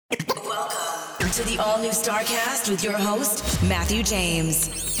to the all-new StarCast with your host, Matthew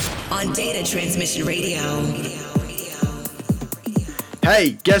James, on Data Transmission Radio.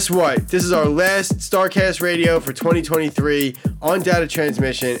 Hey, guess what? This is our last StarCast Radio for 2023 on Data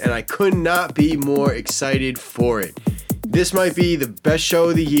Transmission, and I could not be more excited for it. This might be the best show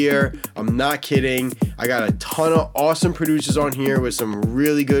of the year. I'm not kidding. I got a ton of awesome producers on here with some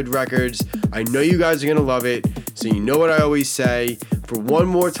really good records. I know you guys are going to love it. So you know what I always say. For one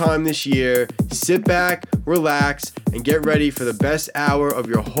more time this year, sit back, relax, and get ready for the best hour of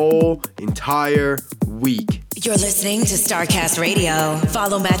your whole entire week. You're listening to StarCast Radio.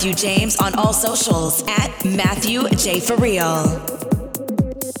 Follow Matthew James on all socials at Matthew J. For Real.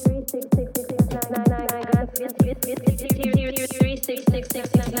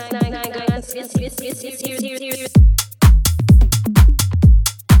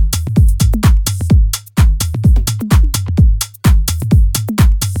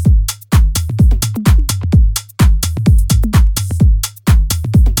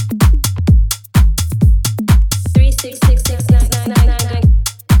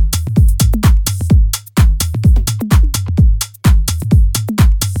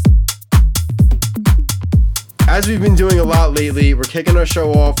 As we've been doing a lot lately, we're kicking our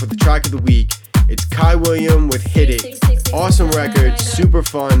show off with the track of the week. It's Kai William with Hit It. Awesome record, super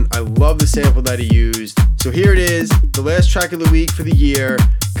fun. I love the sample that he used. So here it is, the last track of the week for the year,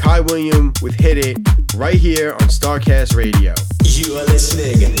 Kai William with Hit It, right here on StarCast Radio. You are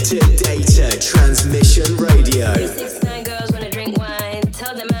listening to Data Transmission Radio. 369 girls wanna drink wine.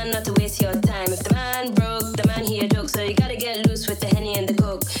 Tell the man not to waste your time. If the man broke, the man he a joke. So you gotta get loose with the Henny and the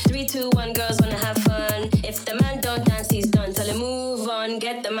Coke. 3, 2, 1, girls wanna have fun. If the man don't dance, he's done. Tell him move on,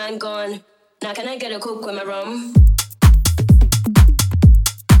 get the man gone. Now can I get a Coke with my rum?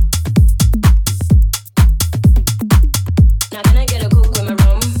 Now can I get a Coke with my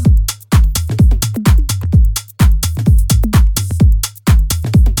rum?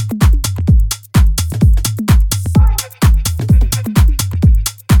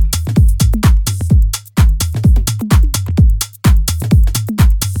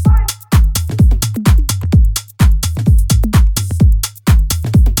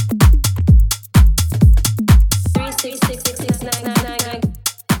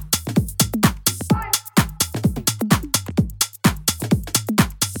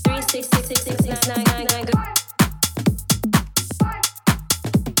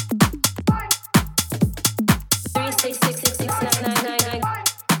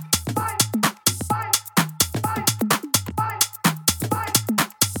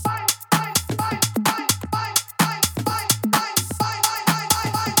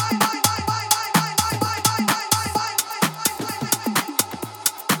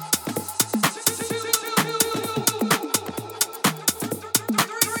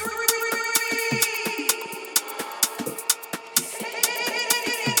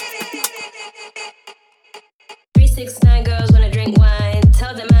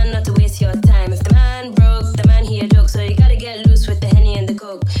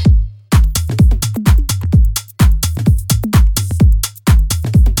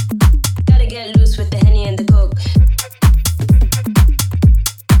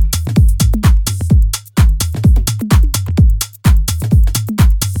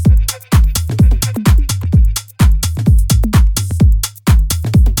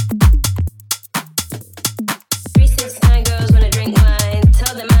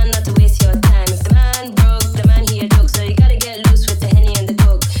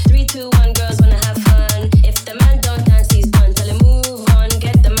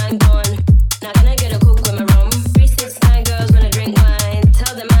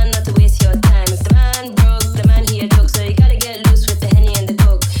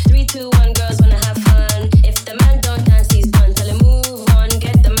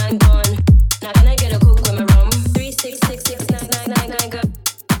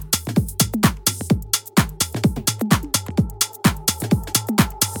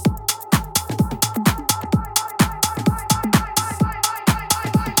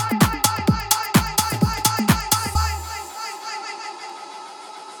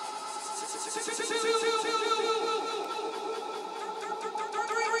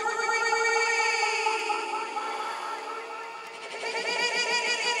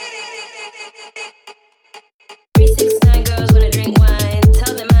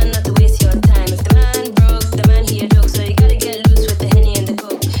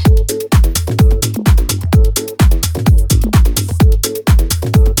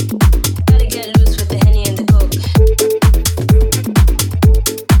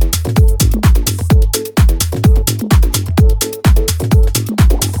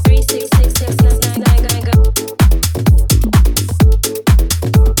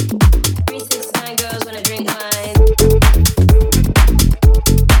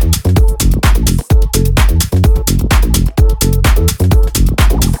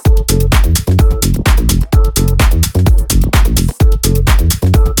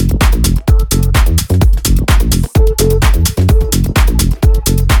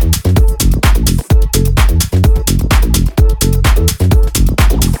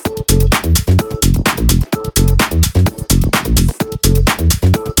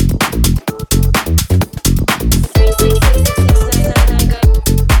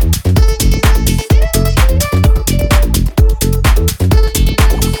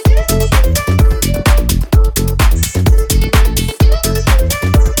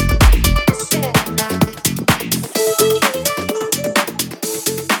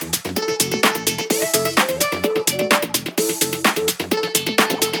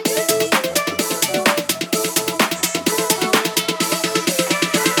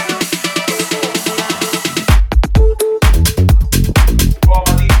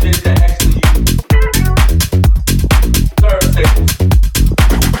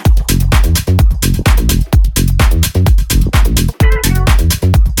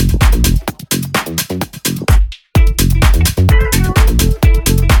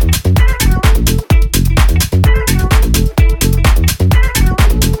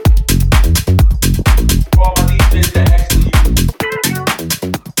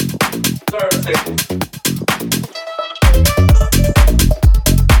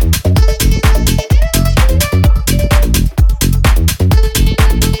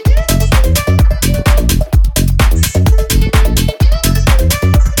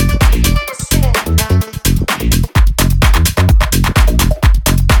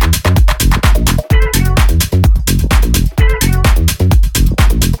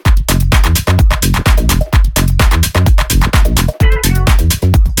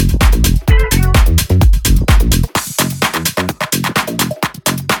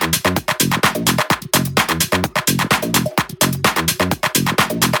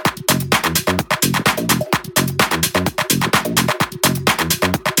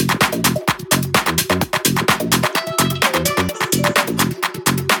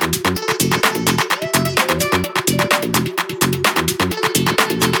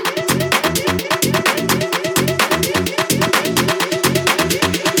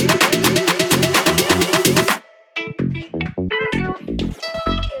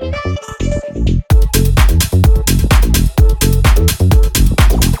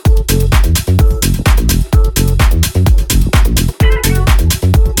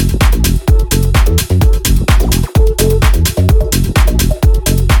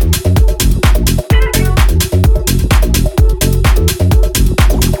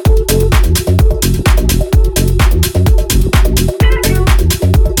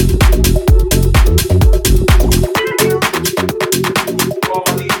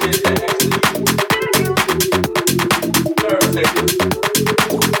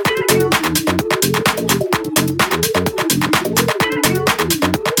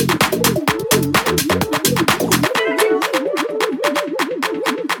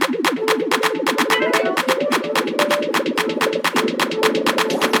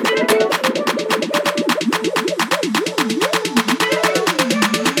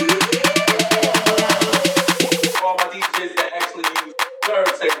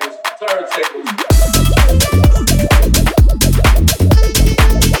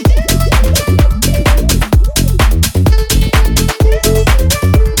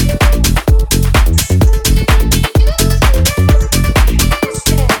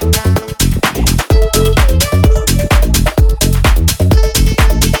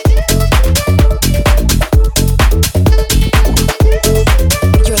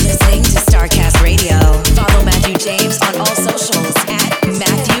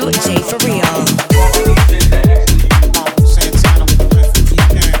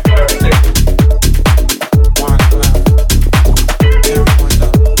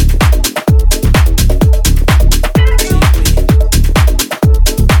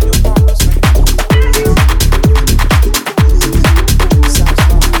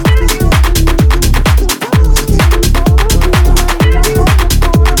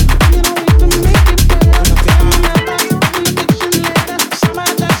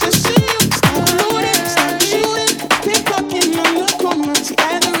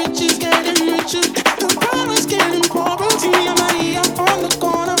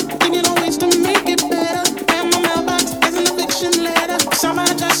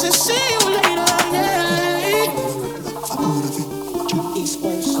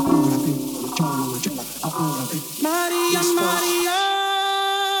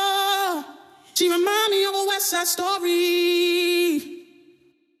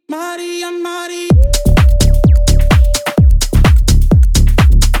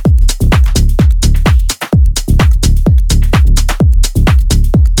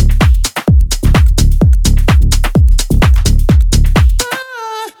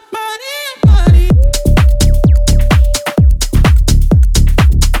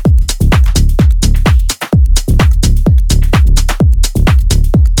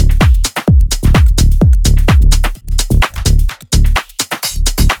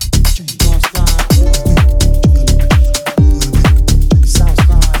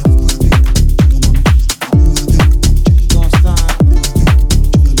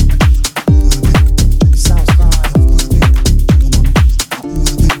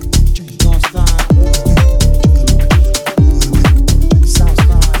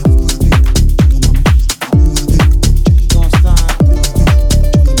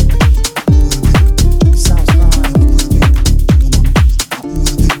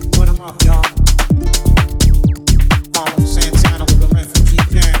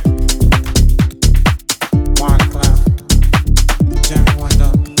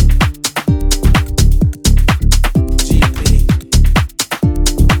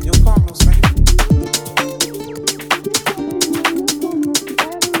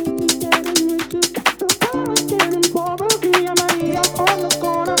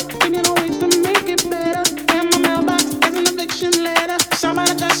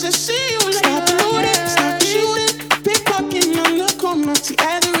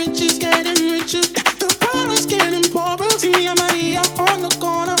 the rich is getting richer, the poor is getting poorer. See me and Maria on the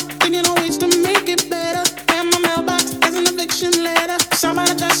corner, thinking of ways to make it better. And my mailbox has an eviction letter.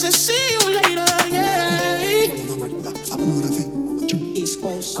 Somebody just said, see you later, yeah. East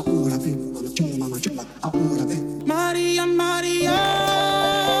Coast, Maria, Maria.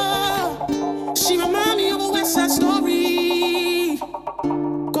 She remind me of a West Side Story.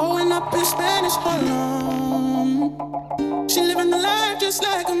 Growing up in Spanish Harlem, she living the life just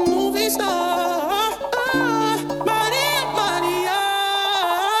like a movie star. Maria, Maria.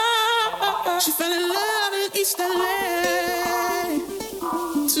 She fell in love in East LA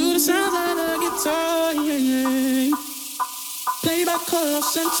to the sounds of the guitar, yeah, yeah. Played by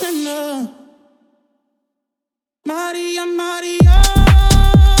Carlos Santana. Maria, Maria.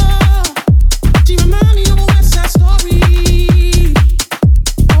 She remind me of a West Side Story.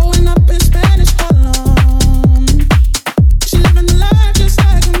 Growing up in Spanish Harlem, she living the life just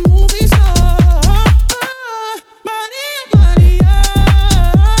like a movie star. Maria, Maria.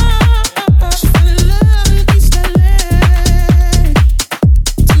 She fell in love in East LA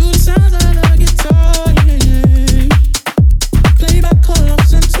to the sounds of the guitar, yeah, yeah. Played by Carlos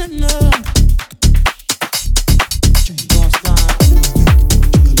Santana. Lost line.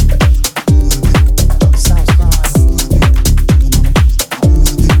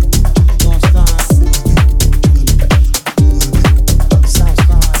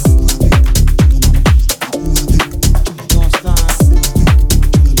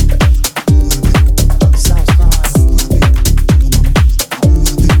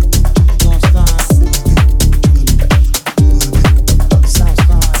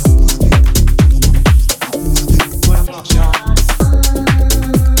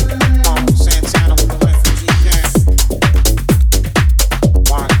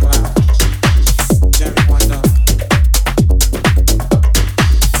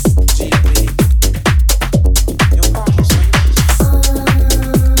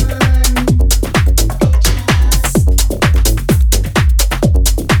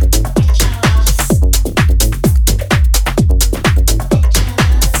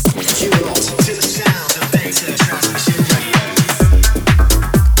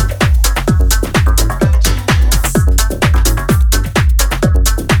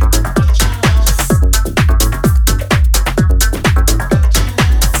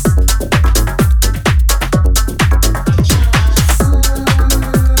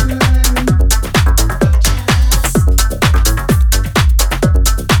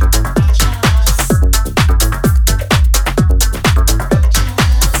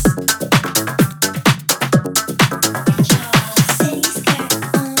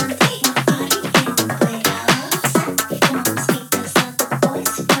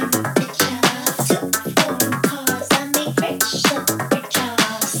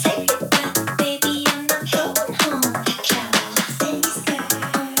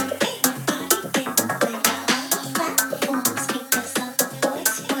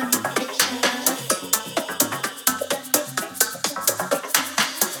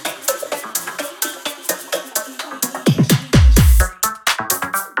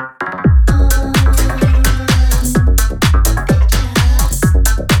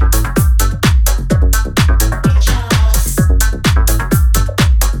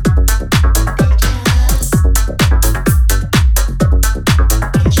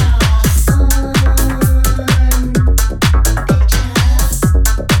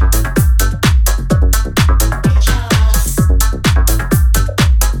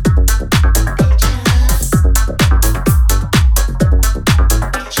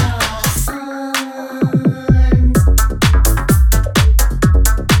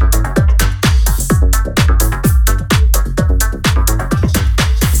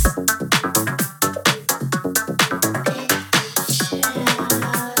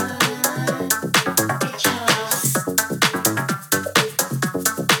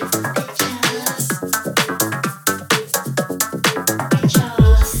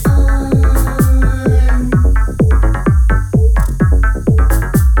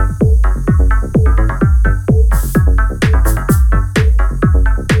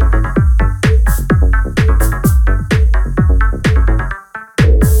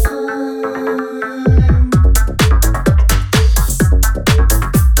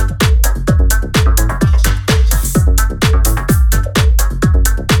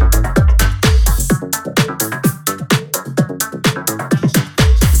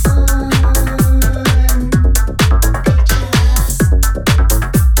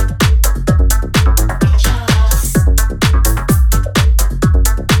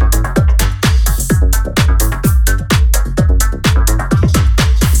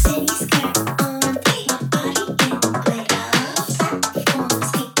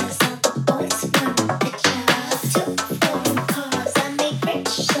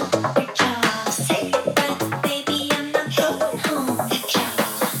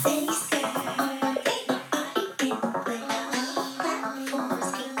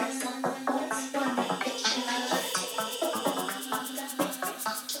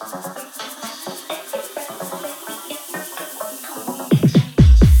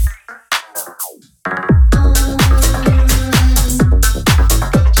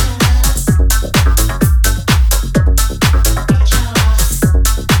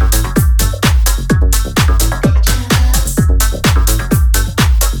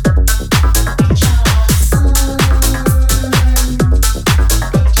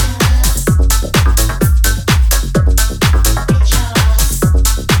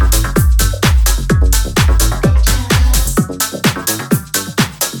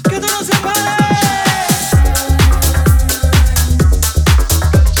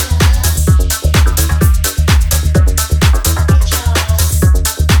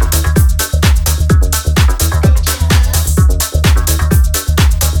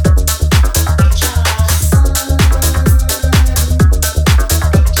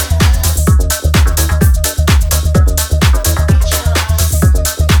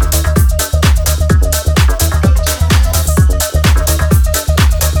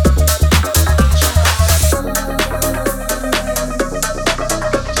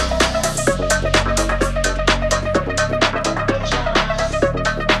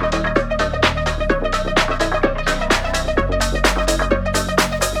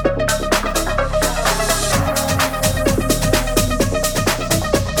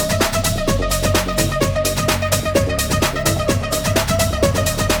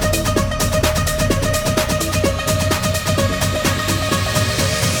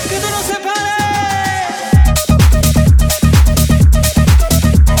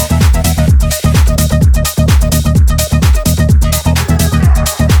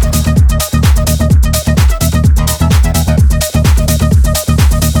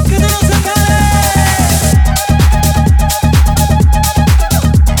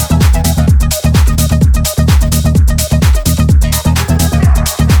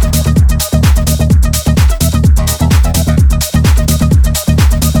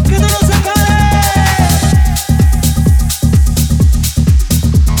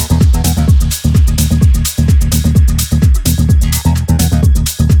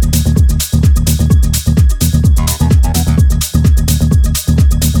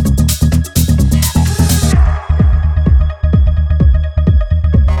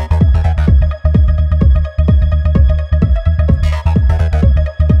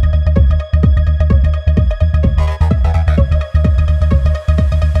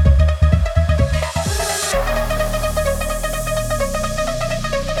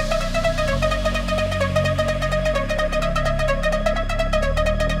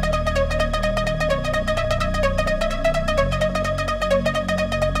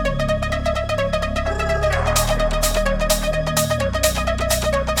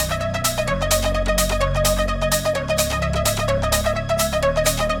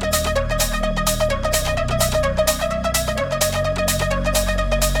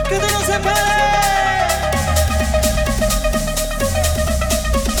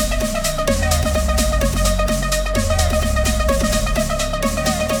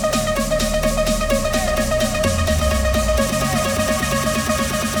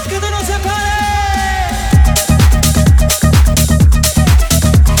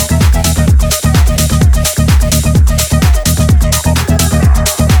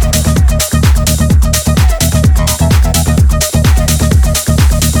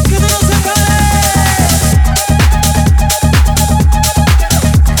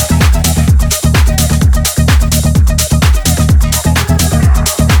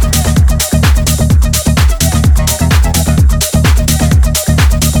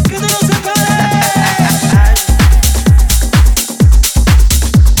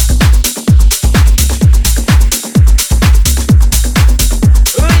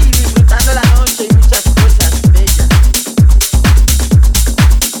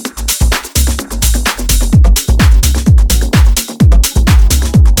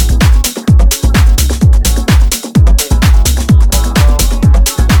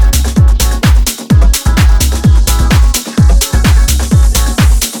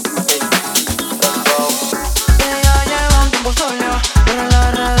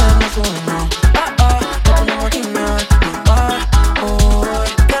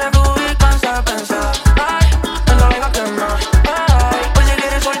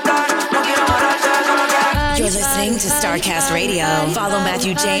 StarCast Radio. Follow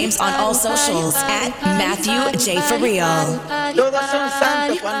Matthew James on all socials at Matthew J. For Real. Todos son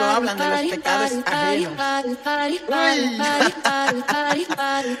santos cuando hablan de los pecados ajenos. Uy.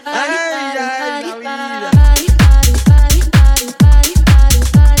 Ay, la vida.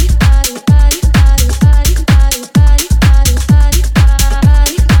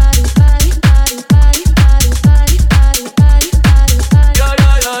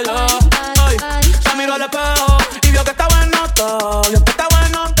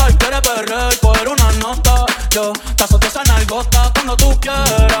 Cuando tú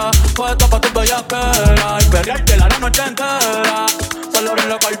quieras, puesto pa' tu bellaquera y perrearte la noche entera. Solo en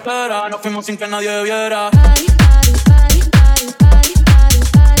la cartera, nos fuimos sin que nadie viera.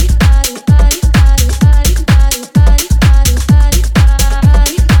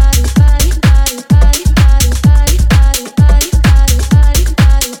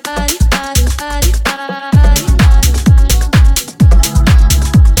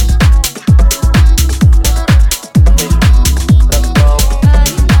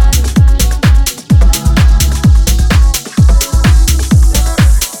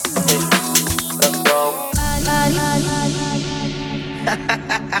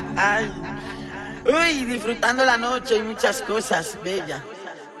 Uy, disfrutando la noche y muchas cosas bellas.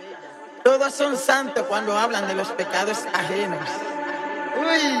 Todos son santos cuando hablan de los pecados ajenos.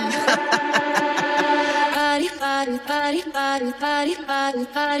 Uy.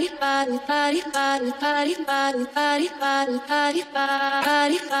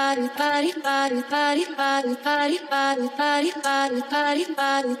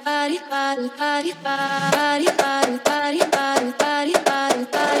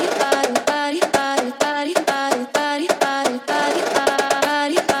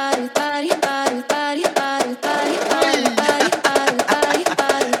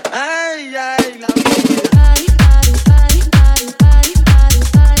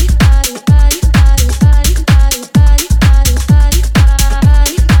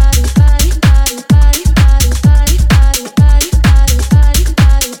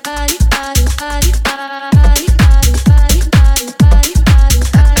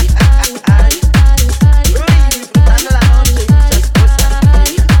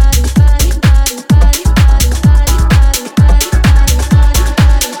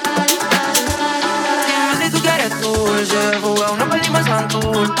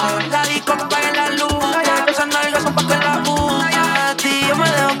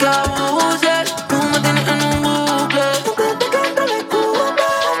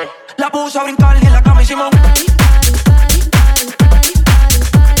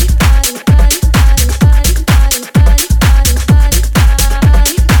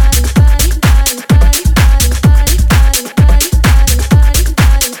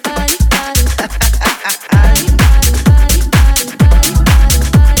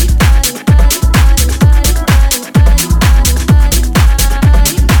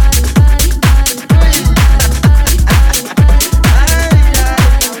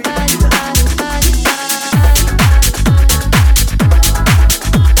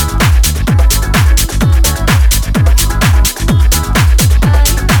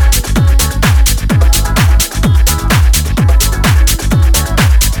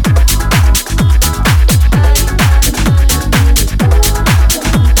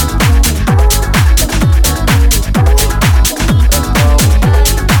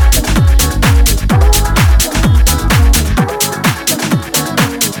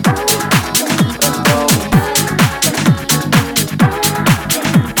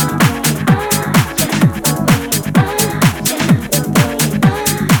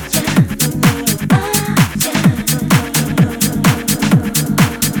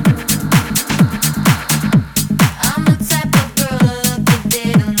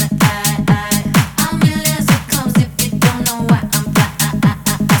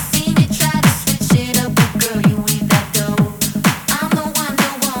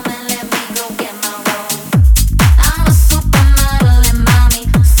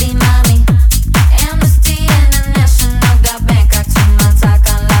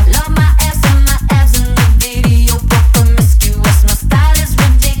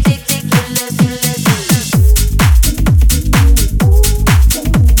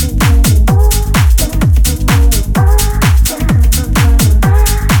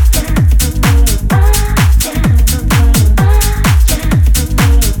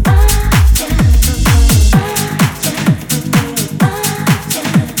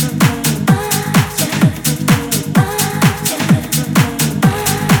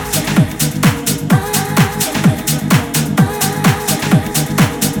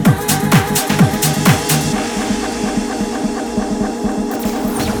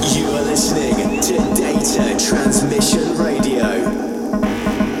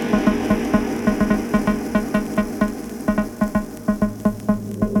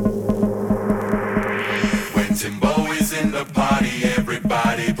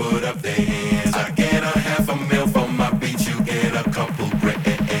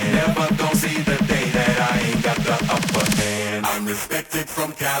 connected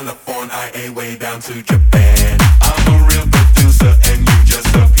from California, way down to Japan. I'm a real producer and you just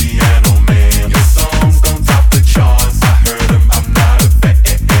a piano man. Your songs don't top the charts, I heard them, I'm not a fan.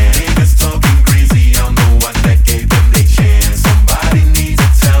 Niggas talking greasy, I'm the one that gave them their chance. Somebody needs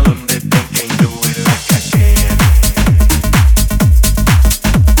to tell them that they can't do it like I can.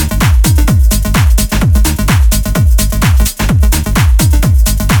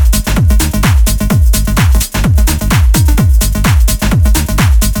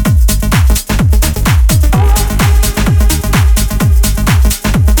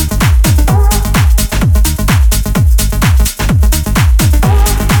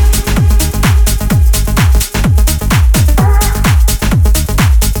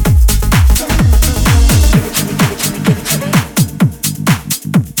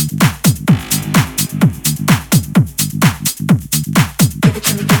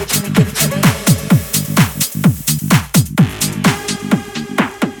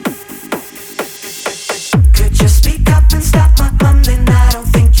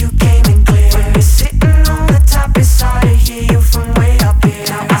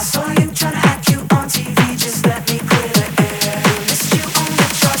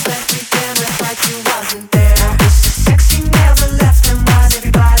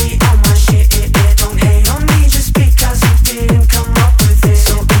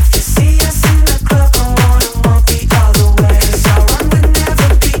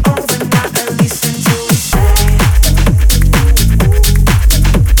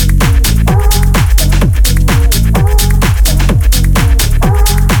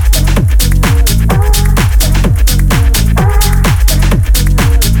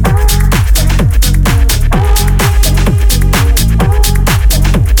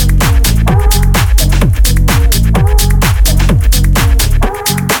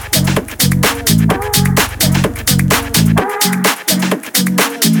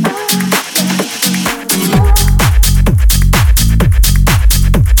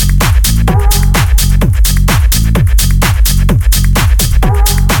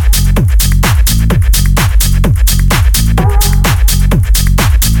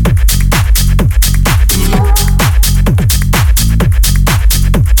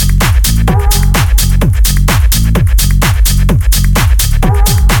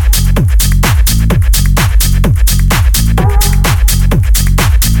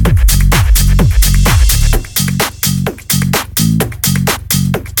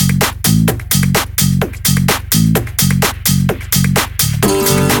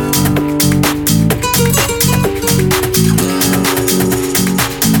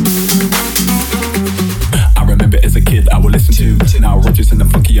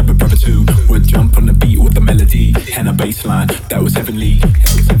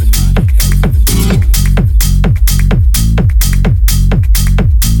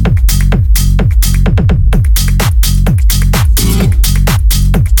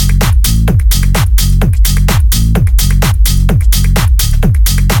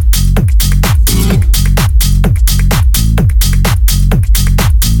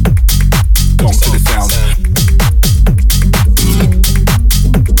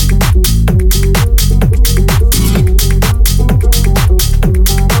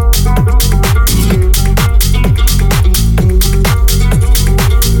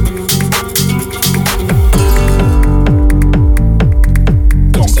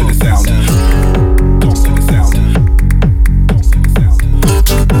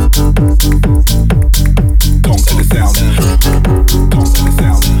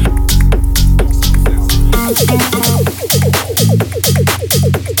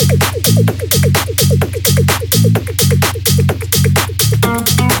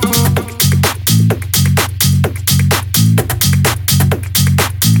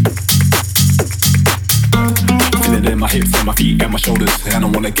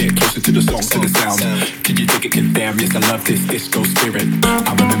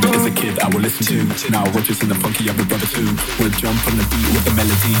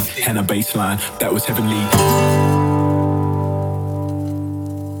 Baseline that was heavenly.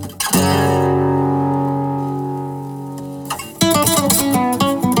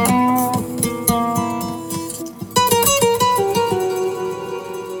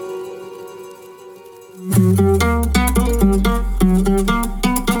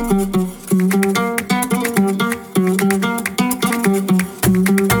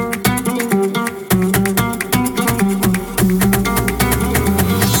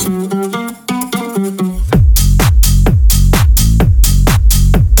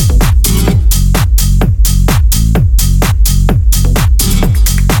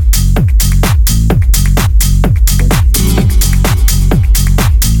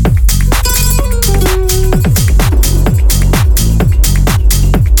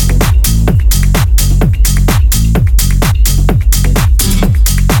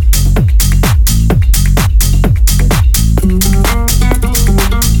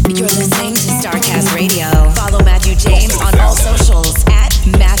 You're listening to StarCast Radio. Follow Matthew James on all socials at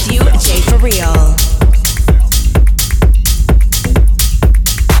Matthew J. For Real.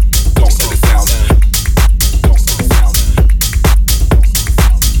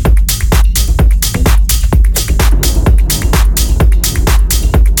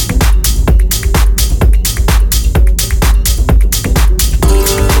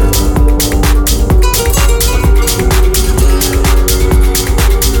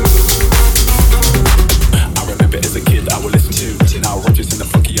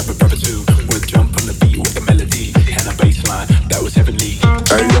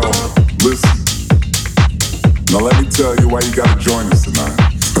 Tell you why you gotta join us tonight.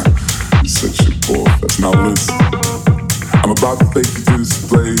 You said shit for us. Now listen, I'm about to take you to this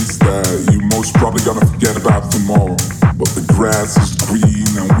place that you most probably gonna forget about tomorrow. But the grass is green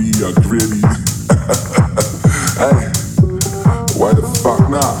and we are gritty. Hey, why the fuck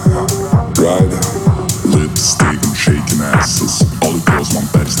not? Right? Lipstick and shaking asses. All the girls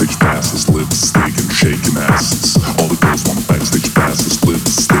want backstage passes. Lipstick and shaking asses. All the girls want backstage passes.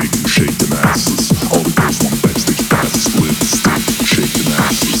 Lipstick and shaking asses. All the girls want backstage passes. Lipstick and shaking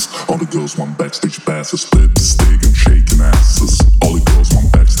asses. All the girls want backstage passes. Lipstick and shaking asses. All the girls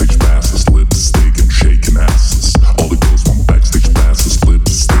want backstage passes. Lipstick and shaking asses. All the girls want backstage passes.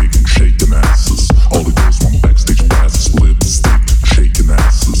 Lipstick and shaking asses. All the girls want backstage passes. Lipstick and shaking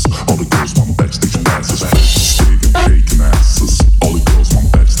asses. All the girls want backstage passes. Lipstick and shaking asses. All the girls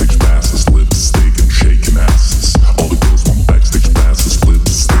want backstage passes. Lipstick and shaking asses. All the girls want backstage passes.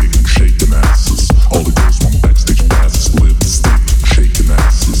 Lipstick and shaking asses. All the girls want backstage passes. Lipstick and shaking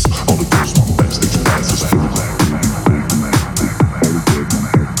asses. All the girls want backstage passes.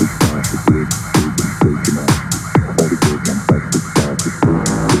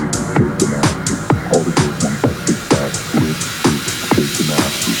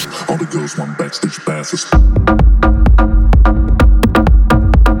 All the girls want backstage passes.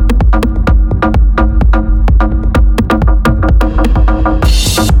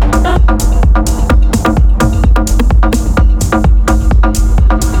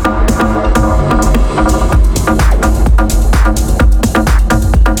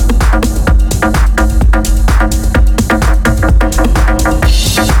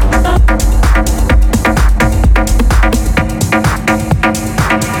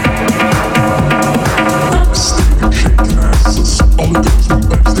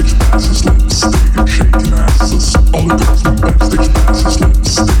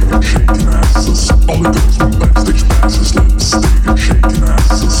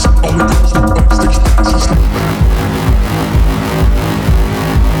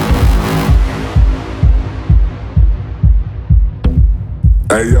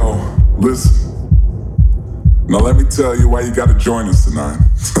 Hey yo, listen. Now let me tell you why you gotta join us tonight.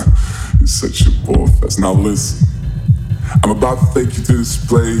 You said shit for us. Now listen. I'm about to take you to this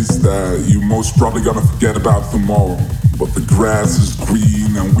place that you most probably gonna forget about tomorrow. But the grass is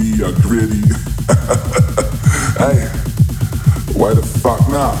green and we are gritty. Hey, why the fuck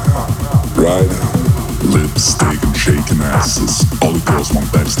not? Right? Lipstick and shaking asses. All the girls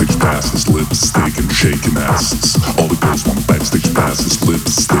want backstage passes. Lipstick and shaking asses. All the girls want backstage passes.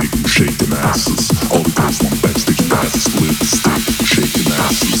 Lipstick and shaking asses. All the girls want backstage passes. Lipstick and shaking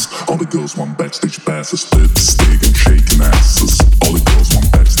asses. All the girls want backstage passes. Lipstick and shaking asses. All the girls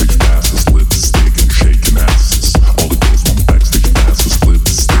want backstage passes. Lipstick and shaking asses. All the girls want backstage passes.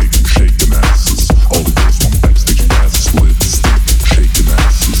 Lipstick and shaking asses. All the girls want backstage passes. Lipstick and shaking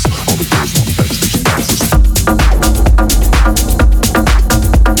asses. All the girls want backstage passes.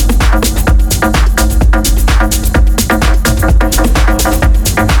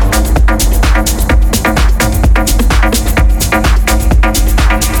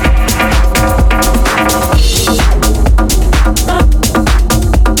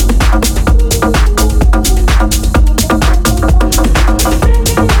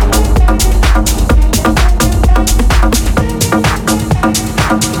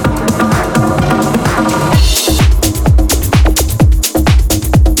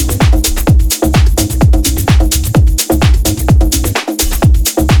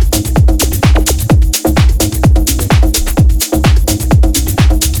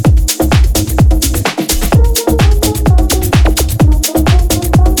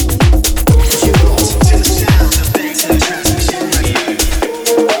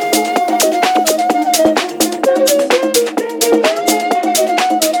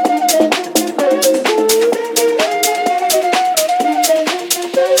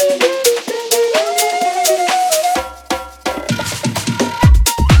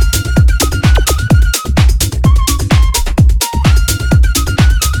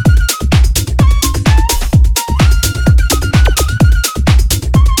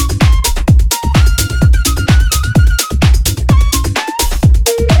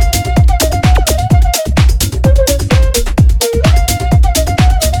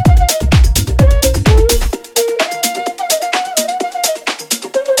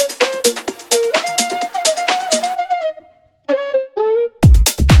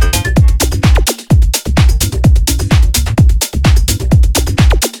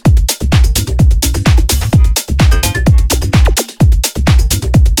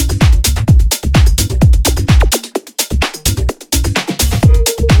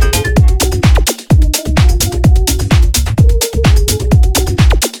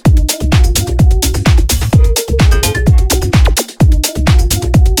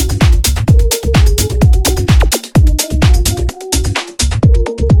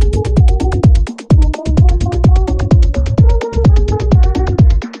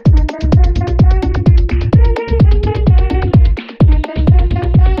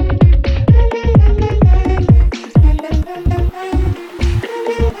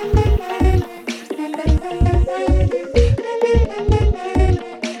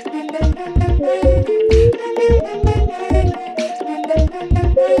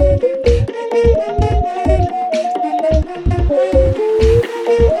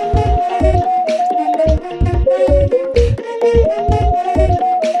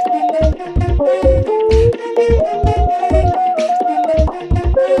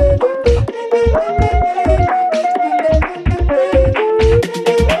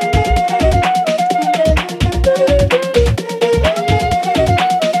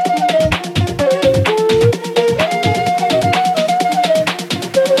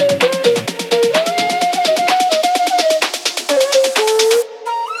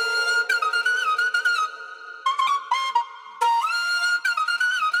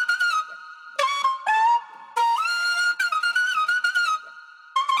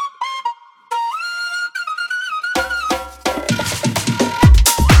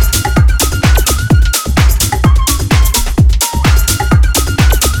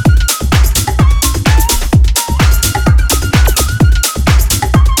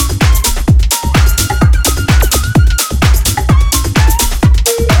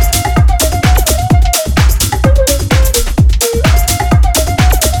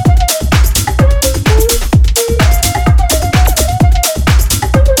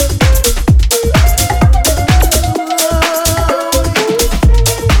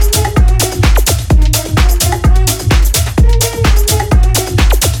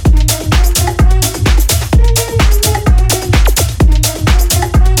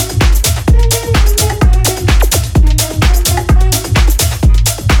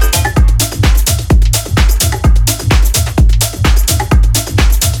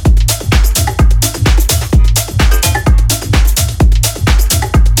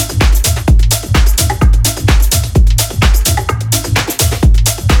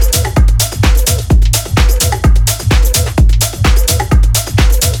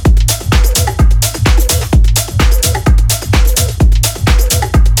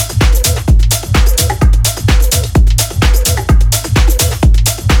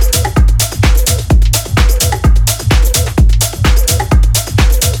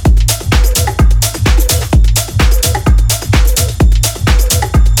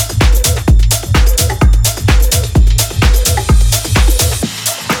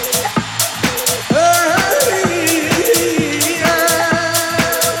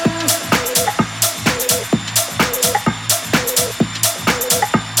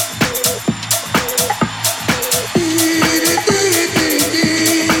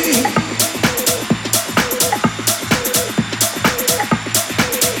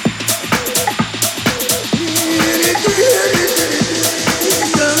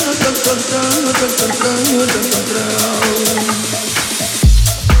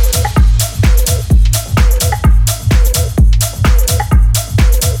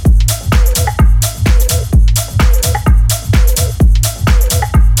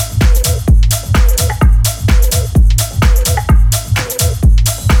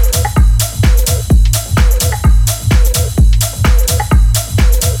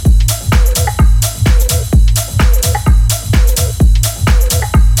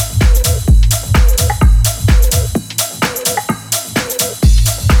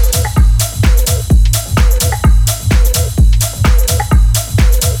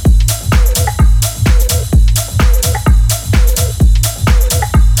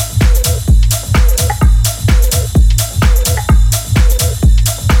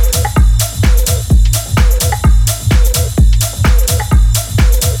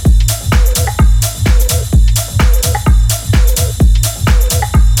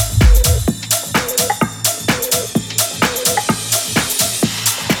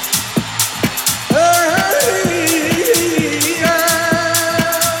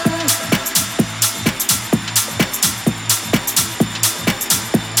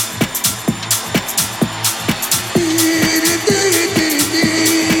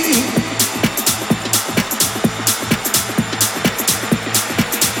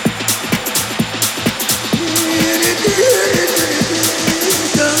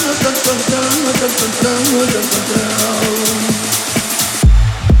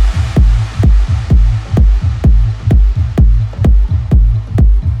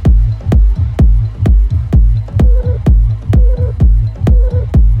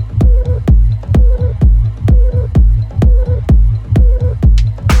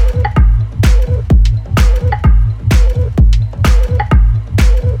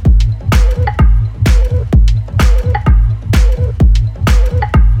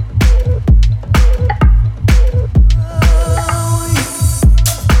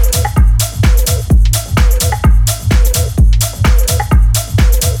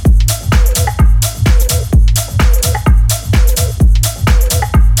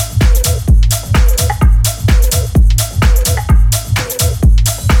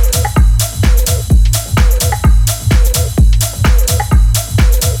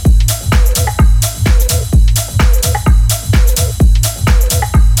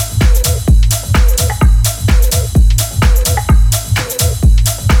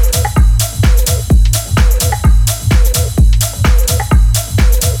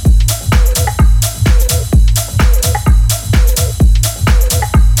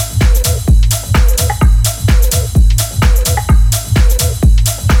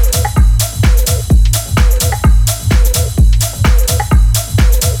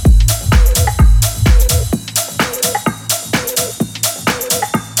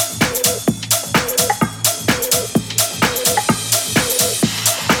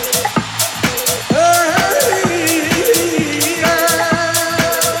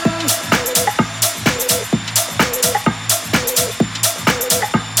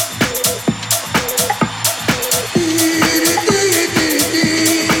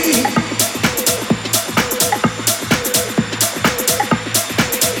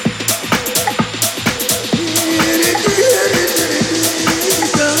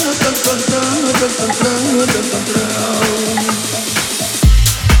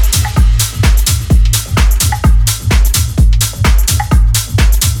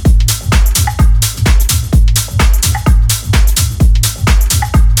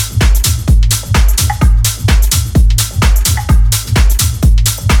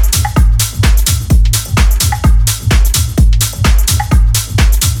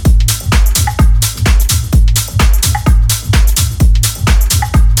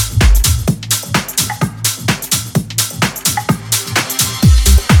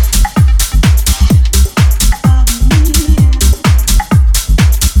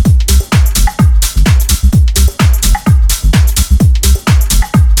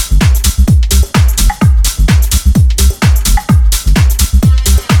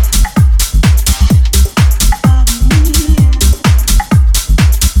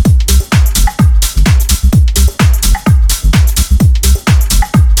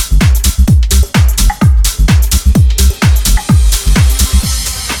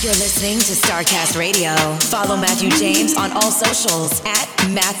 listening to StarCast Radio. Follow Matthew James on all socials at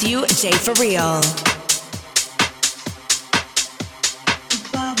Matthew J. For Real.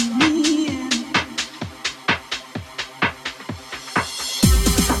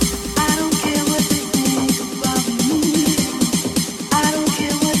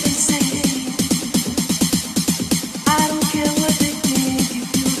 I don't care what they think,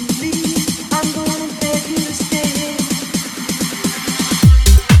 if you believe, I'm gonna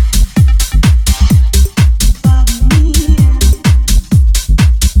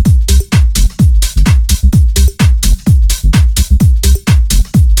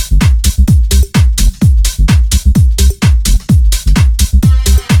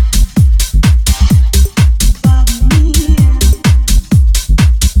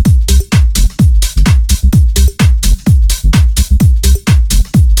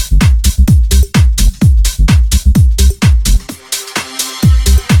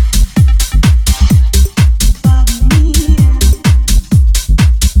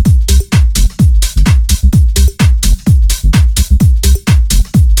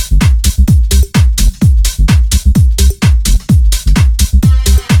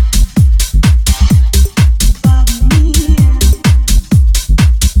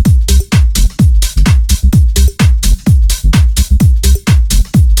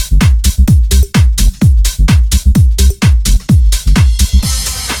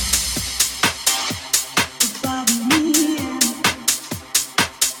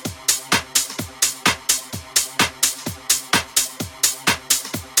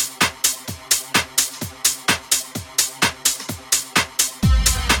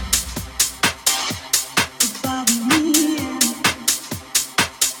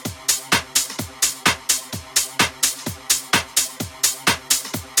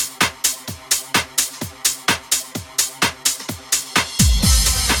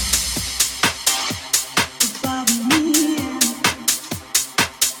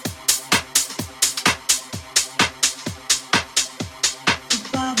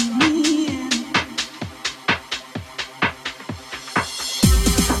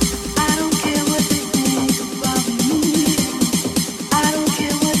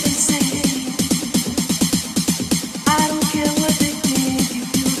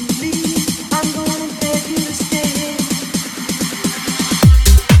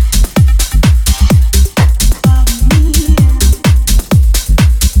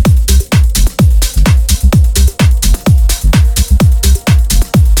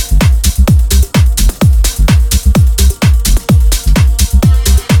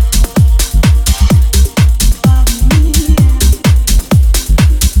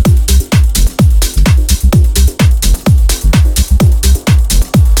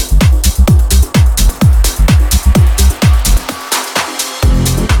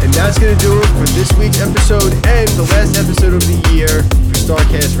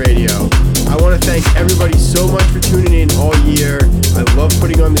Starcast Radio. I want to thank everybody so much for tuning in all year. I love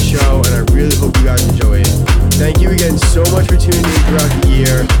putting on the show, and I really hope you guys enjoy it. Thank you again so much for tuning in throughout the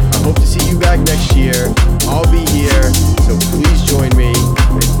year. I hope to see you back next year. I'll be here, so please join me.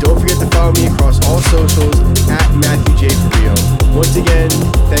 And don't forget to follow me across all socials at Matthew J. For Real. Once again,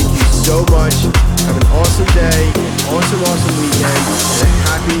 thank you so much. Have an awesome day, an awesome weekend, and a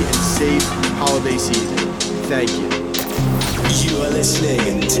happy and safe holiday season. Thank you. You are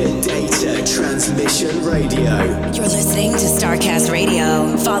listening to Data Transmission Radio. You're listening to Starcast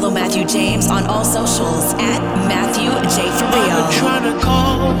Radio. Follow Matthew James on all socials at Matthew J. For Real. I've been trying to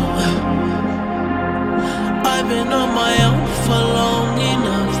call. I've been on my own for long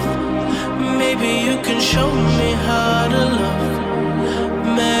enough. Maybe you can show me how to love.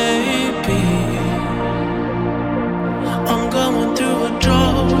 Maybe I'm going through a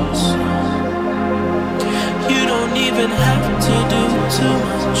drought. You don't even have to do too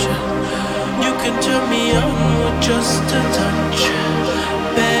much. You can turn me on with just a touch,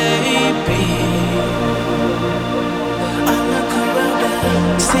 baby. I look around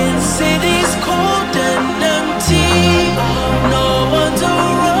and since city's cold and empty, no one's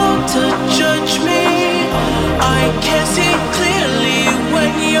around to judge me. I can see clearly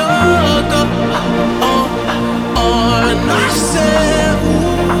when you're gone. I said, ooh.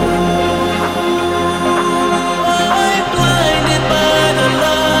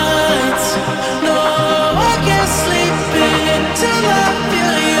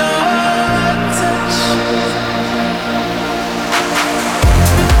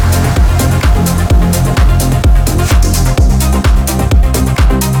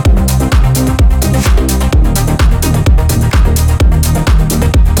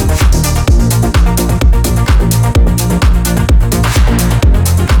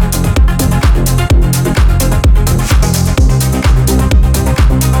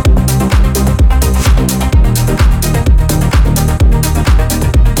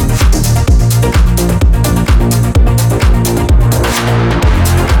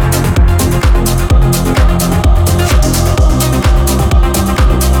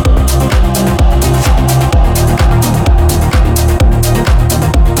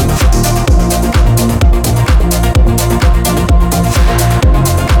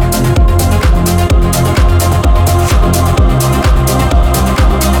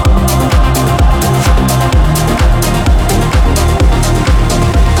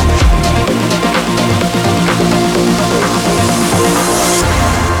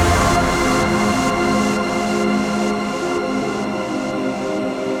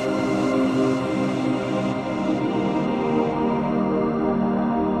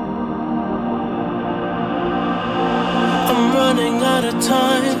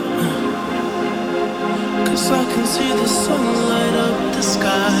 Time, 'cause I can see the sunlight up